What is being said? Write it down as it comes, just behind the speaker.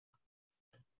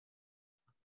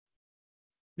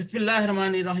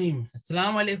Bismillahirrahmanirrahim.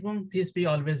 Assalamu alaikum. Peace be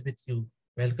always with you.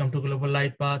 Welcome to Global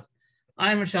Light Path.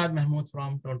 I am Irshad Mahmood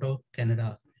from Toronto,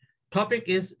 Canada. Topic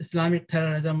is Islamic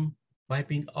terrorism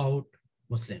wiping out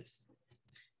Muslims.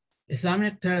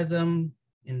 Islamic terrorism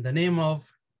in the name of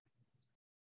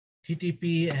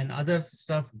TTP and other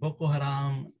stuff, Boko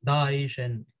Haram, Daesh,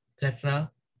 and etc.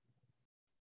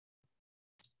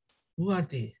 Who are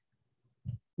they?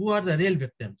 Who are the real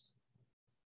victims?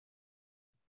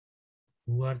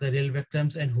 Who are the real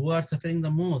victims and who are suffering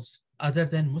the most other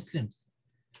than Muslims?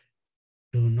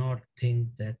 Do not think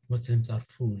that Muslims are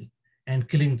fools and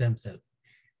killing themselves.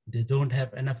 They don't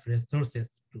have enough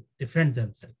resources to defend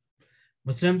themselves.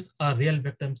 Muslims are real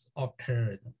victims of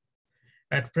terrorism.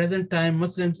 At present time,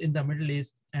 Muslims in the Middle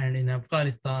East and in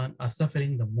Afghanistan are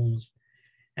suffering the most,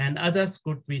 and others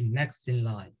could be next in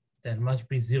line. There must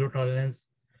be zero tolerance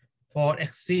for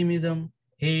extremism,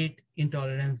 hate,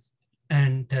 intolerance,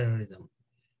 and terrorism.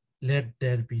 Let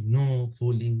there be no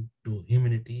fooling to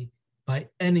humanity by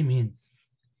any means.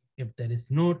 If there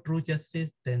is no true justice,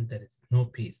 then there is no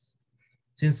peace,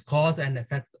 since cause and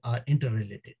effect are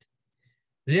interrelated.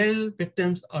 Real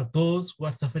victims are those who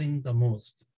are suffering the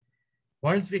most.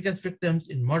 World's biggest victims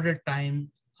in modern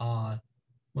time are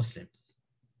Muslims.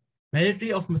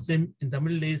 Majority of Muslims in the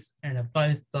Middle East and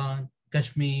Afghanistan,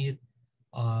 Kashmir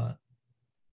are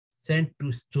sent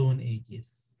to stone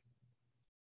ages.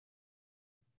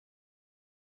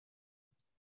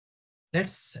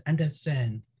 Let's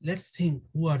understand, let's think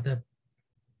who are the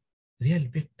real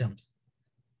victims.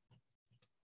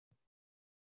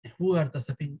 Who are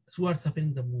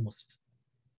suffering the most?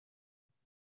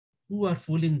 Who are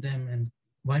fooling them and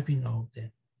wiping out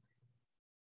them?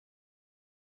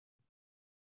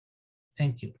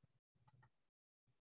 Thank you.